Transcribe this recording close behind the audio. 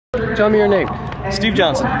Tell me your name. Steve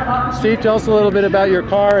Johnson. Steve, tell us a little bit about your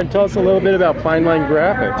car and tell us a little bit about FineLine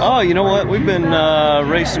Graphics. Oh, you know what? We've been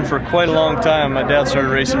racing for quite a long time. My dad started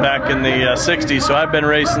racing back in the 60s, so I've been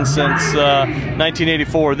racing since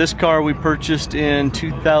 1984. This car we purchased in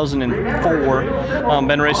 2004.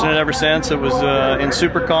 Been racing it ever since. It was in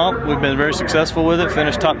Super Comp. We've been very successful with it.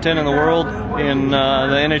 Finished top 10 in the world in the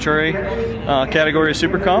NHRA category of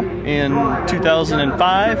Super Comp in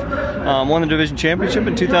 2005. Won the division championship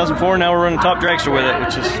in 2004. Now we're running top Dragster with it,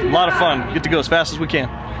 which is a lot of fun. Get to go as fast as we can.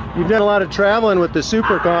 You've done a lot of traveling with the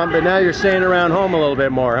Super Comp, but now you're staying around home a little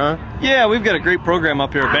bit more, huh? Yeah, we've got a great program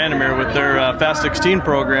up here at Vandermeer with their Fast 16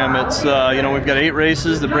 program. It's you know, we've got 8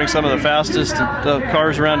 races that bring some of the fastest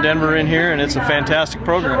cars around Denver in here, and it's a fantastic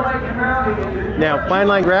program. Now,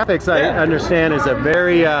 FineLine Graphics, I understand, is a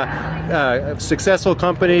very successful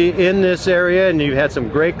company in this area, and you've had some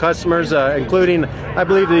great customers, including, I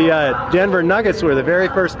believe, the Denver Nuggets were the very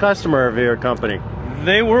first customer of your company.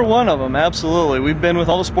 They were one of them, absolutely. We've been with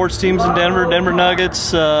all the sports teams in Denver, Denver Nuggets,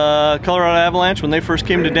 Colorado Avalanche. When they first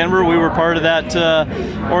came to Denver, we were part of that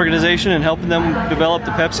organization and helping them develop the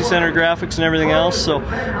Pepsi Center graphics and everything else. So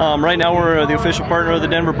right now we're the official partner of the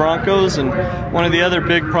Denver Broncos, and one of the other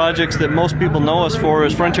big projects that most people know us for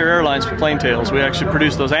is Frontier Airlines for Plane Tails. We actually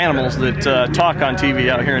produce those animals that talk on TV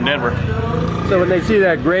out here in Denver. So when they see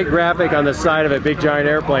that great graphic on the side of a big giant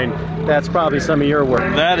airplane, that's probably some of your work.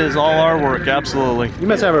 That is all our work, absolutely. You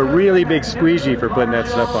must have a really big squeegee for putting that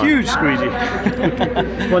stuff on. Huge squeegee.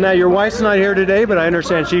 Well, now your wife's not here today, but I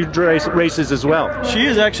understand she races as well. She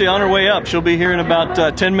is actually on her way up. She'll be here in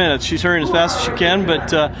about 10 minutes. She's hurrying as fast as she can,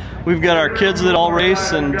 but we've got our kids that all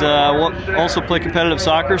race and also play competitive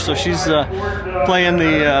soccer, so she's playing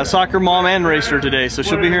the soccer mom and racer today, so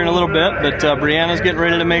she'll be here in a little bit. But Brianna's getting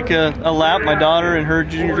ready to make a lap, my daughter and her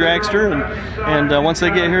junior dragster, and once they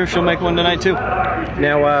get here, she'll make one tonight too.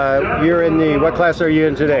 Now, you're in the, what class are you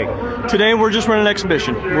in today? Today we're just running an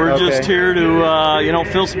exhibition. We're just here to you know,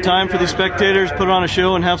 fill some time for these spectators, put on a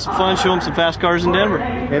show and have some fun, show them some fast cars in Denver.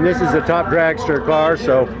 And this is a top dragster car,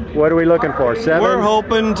 so what are we looking for, 7? We're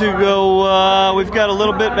hoping to go, we've got a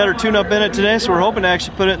little bit better tune-up in it today, so we're hoping to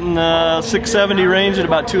actually put it in the 670 range at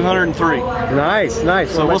about 203. Nice,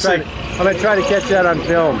 nice. So we'll see. I'm going to try to catch that on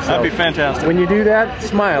film. So that'd be fantastic. When you do that,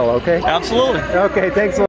 smile, okay? Absolutely. Okay, thanks a lot.